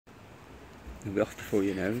He'll be off before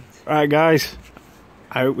you know it. Right guys,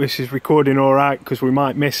 I hope this is recording alright because we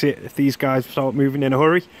might miss it if these guys start moving in a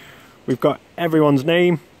hurry. We've got everyone's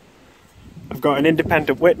name. I've got an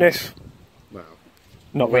independent witness. Well,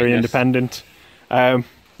 not very independent. Yeah,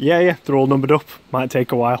 they're all numbered up. Might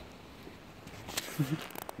take a while.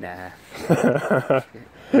 Nah.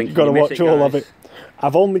 You've got to watch all of it.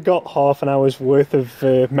 I've only got half an hour's worth of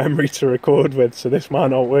memory to record with, so this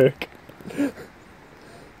might not work.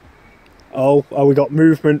 Oh, we got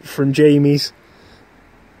movement from Jamie's.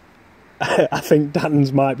 I think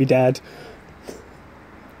Dan's might be dead.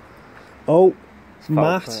 Oh,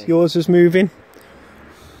 Matt, yours is moving.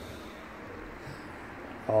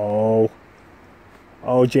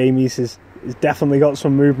 Oh, Jamie's has definitely got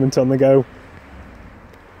some movement on the go.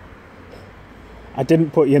 I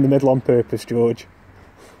didn't put you in the middle on purpose, George.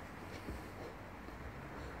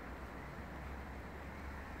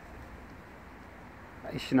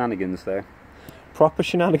 Shenanigans though. Proper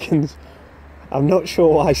shenanigans. I'm not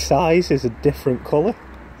sure why size is a different colour.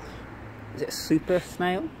 Is it a super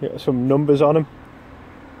snail? Got some numbers on him.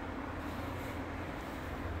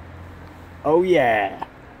 Oh yeah!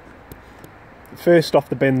 First off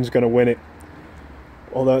the bin's going to win it.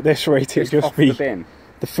 Although at this rate it'll just be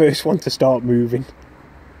the first one to start moving.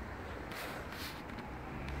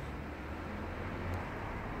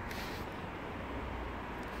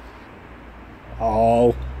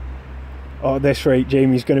 Oh, at this rate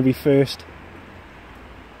Jamie's going to be first.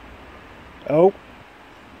 Oh,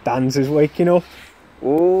 Dan's is waking up.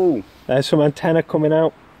 Oh, there's some antenna coming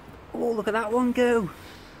out. Oh, look at that one go.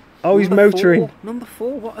 Oh, he's motoring. Number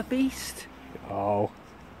 4, what a beast. Oh,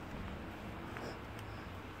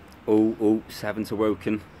 7's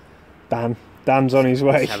awoken. Dan's on his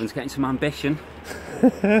way. 7's getting some ambition.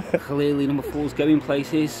 Clearly number 4's going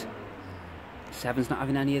places. 7's not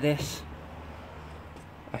having any of this.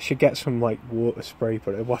 I should get some like water spray,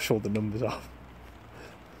 but it'll wash all the numbers off.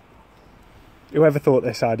 Whoever thought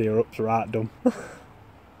this idea up's right dumb.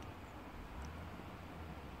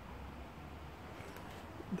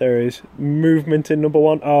 There is movement in number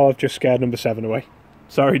 1. Oh, I've just scared number 7 away.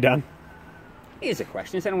 Sorry, Dan. Here's a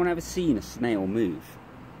question: has anyone ever seen a snail move?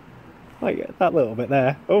 Like that little bit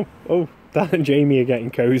there. Oh, Dan and Jamie are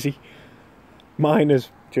getting cosy. Mine has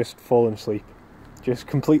just fallen asleep. Just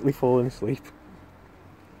completely fallen asleep.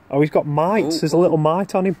 Oh, he's got mites. There's a little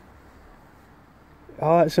mite on him.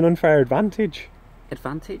 Oh, it's an unfair advantage.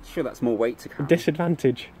 Advantage? Sure, that's more weight to carry.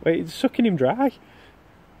 Disadvantage. Wait, it's sucking him dry.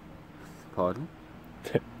 Pardon?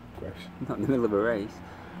 Gross. Not in the middle of a race.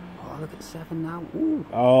 Oh, look at 7 now. Ooh.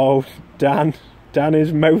 Oh, Dan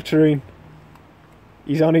is motoring.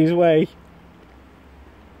 He's on his way.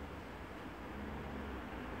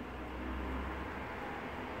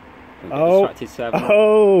 Distracted 7.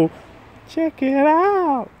 Oh, check it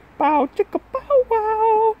out. Bow, chicka, bow,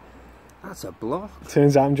 wow. That's a block.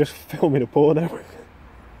 Turns out I'm just filming a porno.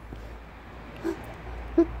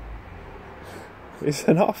 Is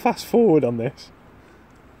there not a fast forward on this?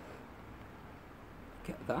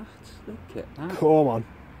 Look at that. Look at that. Come on.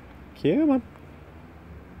 Come on.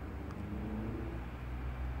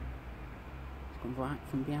 It's gone right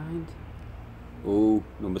from behind. Oh,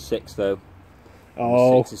 number 6 though.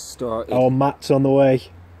 Oh, number 6 has started. Oh, Matt's on the way.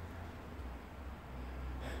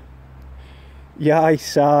 Yai,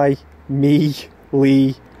 Sai, me,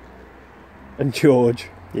 Lee, and George.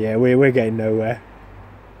 Yeah, we're getting nowhere.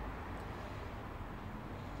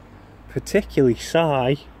 Particularly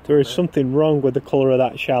Sai. There is something wrong with the colour of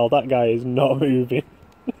that shell. That guy is not moving.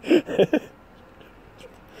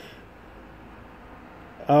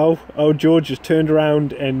 Oh, George has turned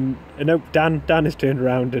around and no, Dan has turned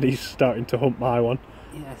around and he's starting to hump my one.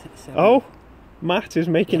 Yeah, I think so. Oh, Matt is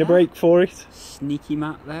making a break for it. Sneaky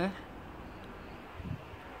Matt there.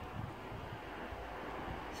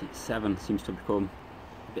 7 seems to have become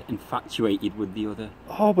a bit infatuated with the other.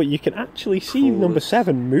 Oh, but you can actually see number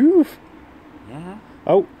 7 move. Yeah.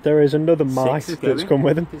 Oh, there is another mite that's come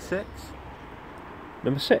with him. 6.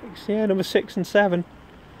 Number 6, yeah, number 6 and 7.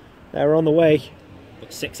 They're on the way.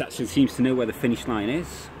 But 6 actually seems to know where the finish line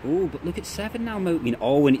is. Oh, but look at 7 now motoring.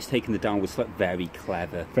 Oh, and it's taken the downward slope. Very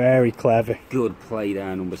clever. Very clever. Good play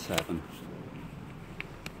there, number 7.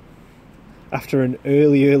 After an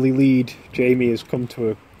early lead, Jamie has come to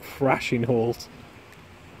a crashing halt.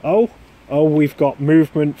 Oh, we've got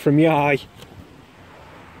movement from Yai.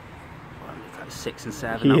 6 and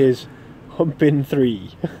 7. He is humping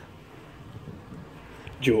 3.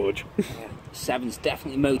 George. 7's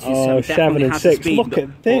definitely motoring. Oh, 7 and 6. Look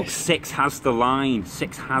at this. 6 has the line.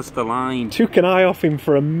 6 has the line. Took an eye off him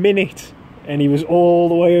for a minute and he was all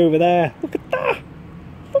the way over there. Look at that.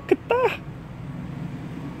 Look at that.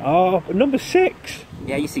 Oh, number 6.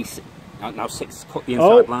 Yeah, you see, now 6 cut the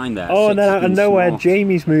inside line there. Oh, and then out of nowhere,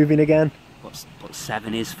 Jamie's moving again. But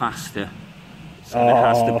 7 is faster. 7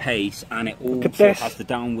 has the pace, and it also has the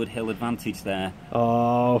downward hill advantage there.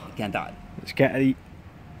 Oh, again, let's get a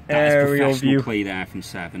aerial view. Play there from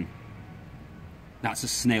 7. That's a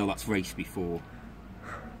snail that's raced before.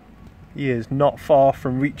 He is not far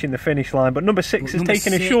from reaching the finish line, but number 6 is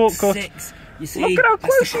taking a shortcut. 6. You see, look at how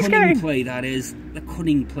close that's the he's cunning getting. play, that is. The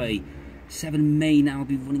cunning play. 7 may now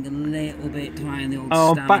be running a little bit dry on the old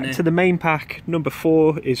stamina. Back to the main pack. Number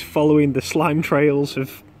 4 is following the slime trails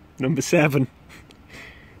of number 7.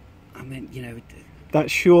 I mean, you know,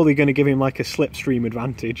 that's surely going to give him like a slipstream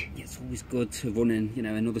advantage. Yeah, it's always good to run in, you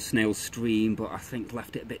know, another snail stream, but I think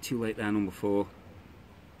left it a bit too late there, number 4.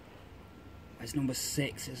 As number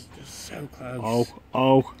 6 is just so close.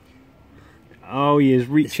 Oh, he is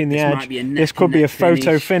reaching the edge. This could be a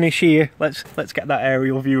photo finish here. Let's get that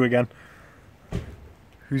aerial view again.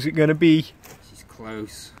 Who's it going to be? She's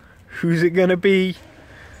close. Who's it going to be?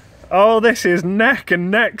 Oh, this is neck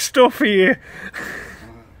and neck stuff here.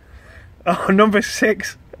 Oh, number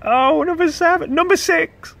 6. Oh, number 7. Number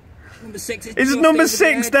 6. Number 6 is it's number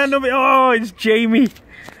 6 then. Oh, it's Jamie.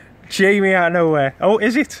 Jamie out of nowhere. Oh,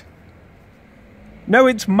 is it? No,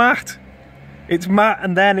 it's Matt. It's Matt,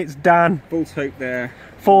 and then it's Dan. False hope there.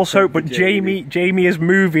 False hope, but Jamie is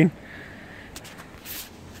moving.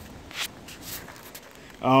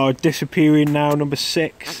 Oh, disappearing now. Number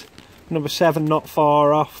 6, number 7, not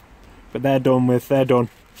far off, but they're done. Let's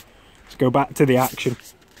go back to the action.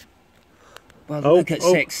 Well, look at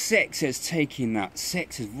 6. 6 is taking that.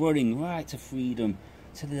 6 is running right to freedom,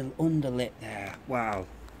 to the little underlip there. Wow.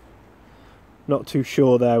 Not too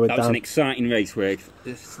sure there with that. That was an exciting race, Rick.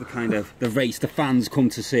 This is the kind of the race the fans come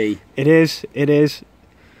to see. It is.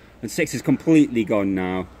 And 6 is completely gone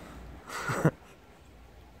now.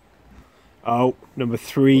 Oh, number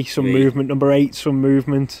 3, some movement. Number 8, some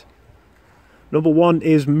movement. Number 1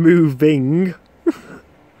 is moving.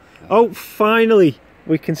 Oh, finally.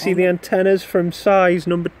 We can see the antennas from size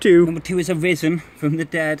number 2. Number 2 is arisen from the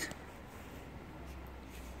dead.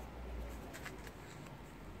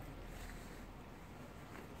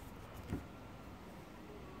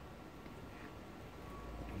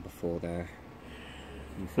 Number 4 there.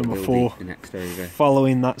 Number 4, the next over.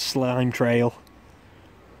 Following that slime trail.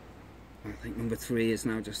 I think number 3 is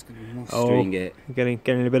now just going to mustering it. Getting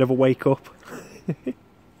a bit of a wake up.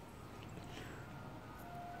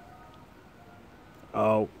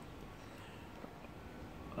 Oh,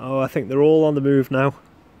 I think they're all on the move now.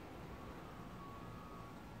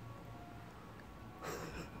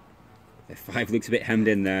 The 5 looks a bit hemmed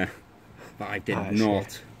in there. 5 did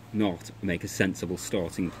not make a sensible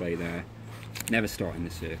starting play there. Never start in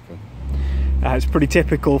the circle. It's pretty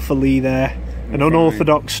typical for Lee there. An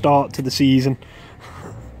unorthodox start to the season.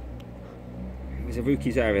 It was a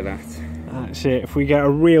rookie's error, that. That's it. If we get a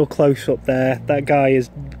real close-up there, that guy has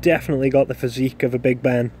definitely got the physique of a Big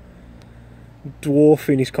Ben.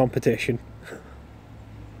 Dwarfing his competition.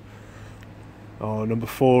 Oh, number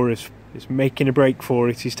 4 is making a break for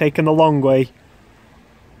it. He's taken the long way.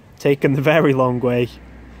 Taken the very long way.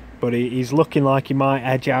 But he's looking like he might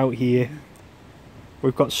edge out here.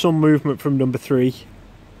 We've got some movement from number 3.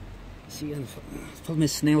 See, the problem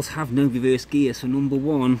is snails have no reverse gear, so number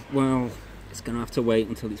 1, well, it's going to have to wait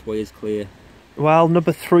until its way is clear. Well,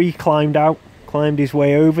 number 3 climbed his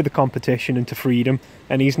way over the competition into freedom,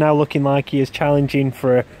 and he's now looking like he is challenging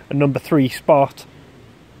for a number 3 spot.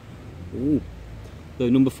 Ooh. So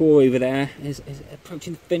number 4 over there is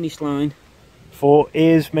approaching the finish line. 4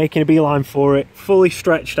 is making a beeline for it, fully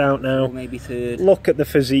stretched out now. Or maybe 3rd. Look at the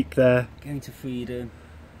physique there. Going to freedom.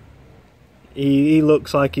 He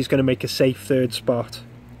looks like he's going to make a safe 3rd spot.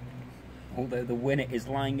 Although the winner is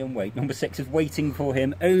lying in wait. Number 6 is waiting for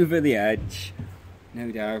him over the edge.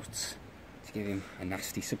 No doubt. To give him a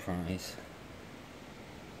nasty surprise.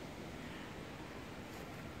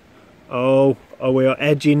 Oh, we are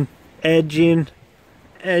edging. And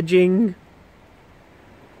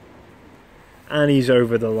he's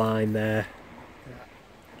over the line there.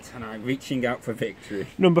 Tonight, reaching out for victory.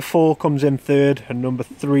 Number 4 comes in 3rd, and number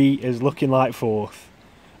 3 is looking like 4th.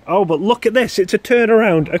 Oh, but look at this, it's a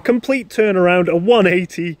turnaround, a complete turnaround, a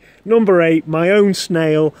 180. Number 8, my own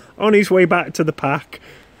snail, on his way back to the pack.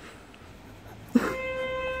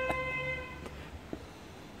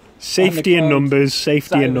 Safety in numbers,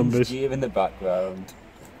 safety in numbers. Gear in the background.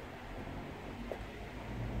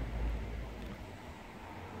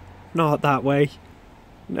 Not that way.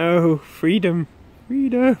 No, freedom.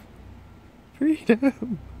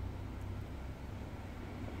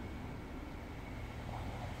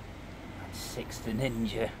 6 the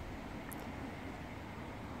ninja.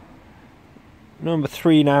 Number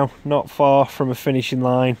 3 now, not far from a finishing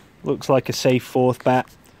line. Looks like a safe 4th bet.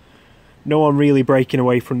 No one really breaking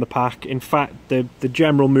away from the pack. In fact, the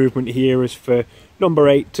general movement here is for number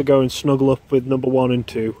 8 to go and snuggle up with number 1 and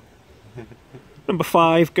 2. Number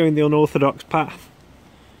 5 going the unorthodox path.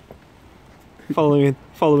 Following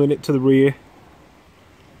it to the rear.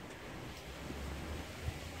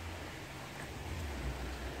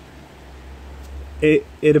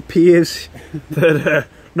 It appears that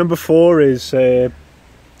number 4 is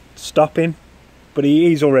stopping, but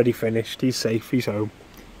he's already finished. He's safe. He's home.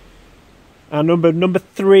 And number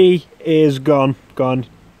 3 is gone.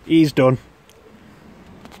 He's done.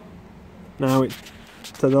 Now it's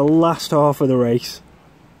to the last half of the race.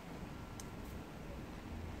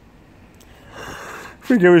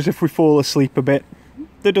 Figure as if we fall asleep a bit.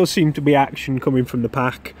 There does seem to be action coming from the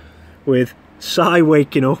pack, with Sai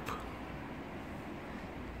waking up.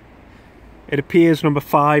 It appears number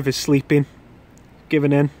 5 is sleeping,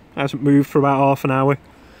 giving in, hasn't moved for about half an hour.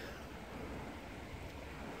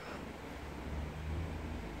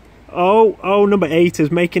 Oh, number 8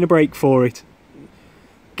 is making a break for it.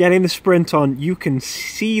 Getting the sprint on, you can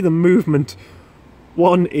see the movement.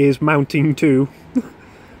 1 is mounting 2,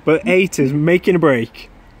 but 8 is making a break.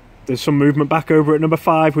 There's some movement back over at number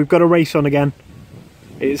 5. We've got a race on again.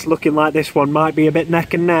 It's looking like this one might be a bit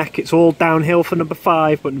neck and neck. It's all downhill for number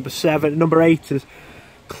 5, but number 8 is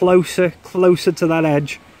closer to that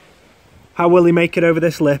edge. How will he make it over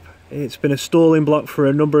this lip? It's been a stalling block for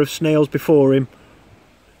a number of snails before him.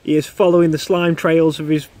 He is following the slime trails of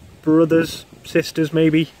his brothers, sisters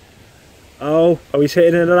maybe. Oh, he's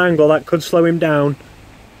hitting at an angle that could slow him down.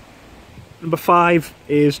 Number 5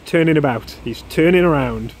 is turning about. He's turning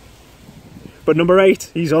around. But number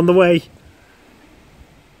 8, he's on the way.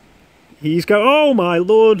 He's going, oh my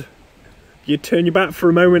lord! You turn your back for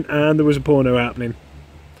a moment and there was a porno happening.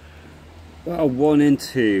 Well, 1 and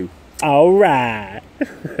 2. Alright.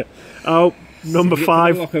 Oh, number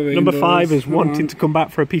 5 is wanting to come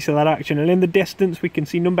back for a piece of that action, and in the distance we can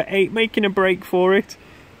see number 8 making a break for it.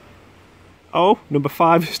 Oh, number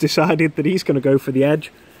 5 has decided that he's going to go for the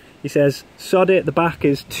edge. He says, sod it, the back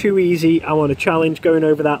is too easy, I want a challenge going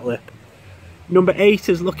over that lip. Number 8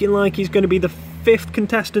 is looking like he's going to be the 5th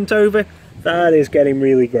contestant over. That is getting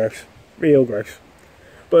really gross. Real gross.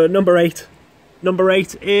 But number 8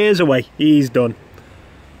 is away. He's done.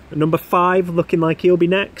 And number 5 looking like he'll be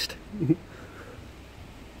next.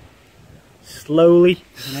 slowly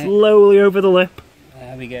over the lip.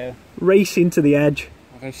 There we go. Racing to the edge.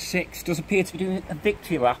 Although 6 does appear to be doing a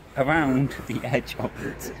victory lap around the edge of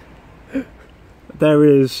it. There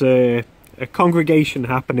is a congregation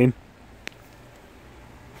happening.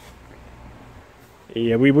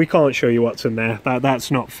 Yeah, we can't show you what's in there.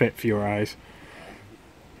 That's not fit for your eyes.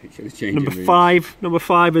 Number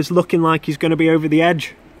 5 is looking like he's going to be over the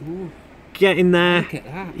edge. Ooh, getting there. look at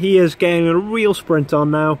that. He is getting a real sprint on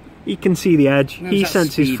now. He can see the edge. He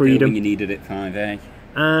senses freedom. When you needed it 5A.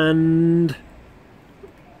 And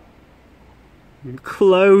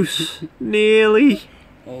close, nearly.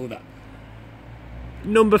 Oh, that.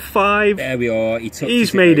 Number 5. There we are.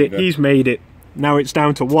 He's made it. He's made it. Now it's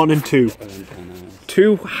down to 1 and 2.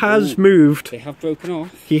 2 has moved. They have broken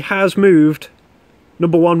off. He has moved.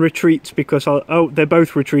 Number 1 retreats because they're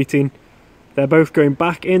both retreating. They're both going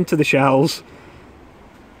back into the shells.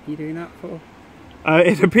 What are you doing that for?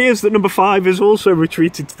 It appears that number 5 has also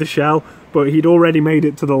retreated to the shell, but he'd already made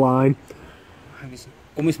it to the line. I was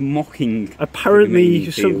almost mocking. Apparently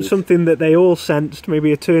something that they all sensed,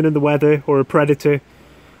 maybe a turn in the weather or a predator.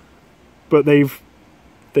 But they've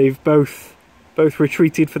both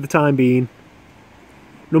retreated for the time being.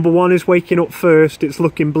 Number 1 is waking up first. It's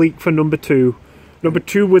looking bleak for number 2. Number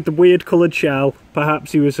 2 with the weird coloured shell.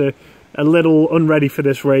 Perhaps he was a little unready for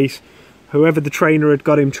this race. Whoever the trainer had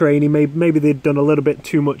got him training, maybe they'd done a little bit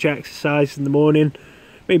too much exercise in the morning.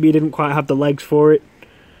 Maybe he didn't quite have the legs for it.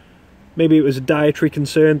 Maybe it was a dietary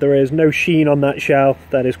concern. There is no sheen on that shell.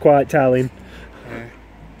 That is quite telling.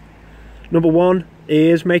 Number 1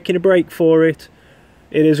 is making a break for it.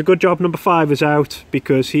 It is a good job number 5 is out,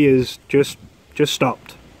 because he is just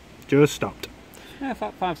stopped. Just stopped. Yeah,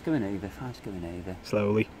 5's going over. 5's going over.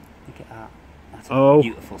 Slowly. Look at that. That's a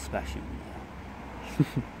beautiful specimen.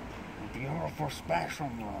 Beautiful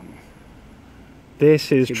specimen.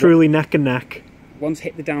 This is truly neck and neck. One's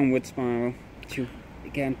hit the downward spiral. 2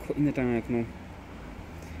 again cutting the diagonal.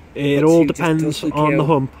 It all depends on the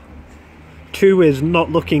hump. 2 is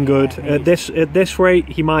not looking good. At this rate,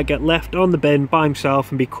 he might get left on the bin by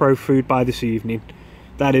himself and be crow food by this evening.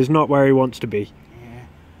 That is not where he wants to be. Yeah.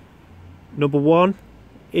 Number 1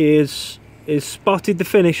 is is spotted the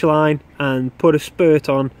finish line and put a spurt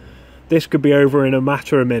on, this could be over in a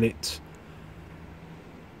matter of minutes.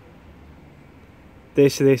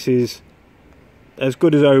 This is as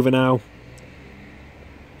good as over now.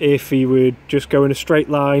 If he would just go in a straight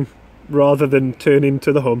line rather than turn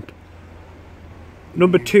into the hump.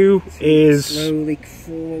 Number 2 is slowly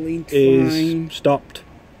crawling, is stopped.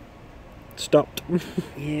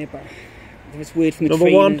 Yeah, but there was word from the number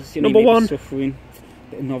trainers. Number one. Suffering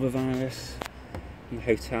a bit of norovirus in the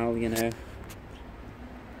hotel, you know.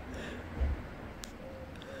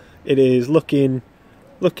 It is looking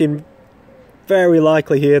very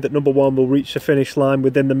likely here that number 1 will reach the finish line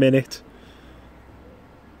within the minute.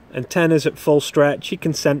 And 10 is at full stretch. He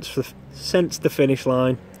can sense the finish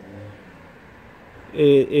line.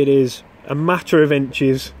 It is a matter of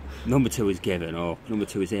inches. Number 2 is given up. Number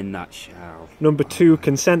 2 is in that shell. Number 2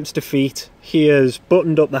 can sense defeat. He has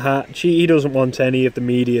buttoned up the hatch. He doesn't want any of the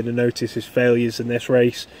media to notice his failures in this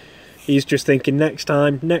race. He's just thinking next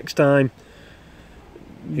time.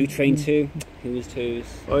 Who trained 2? Who was 2's?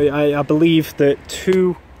 I believe that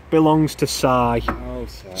 2 belongs to Sai. Oh,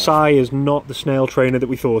 Sai is not the snail trainer that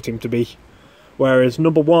we thought him to be. Whereas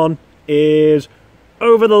number 1 is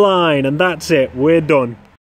over the line, and that's it. We're done.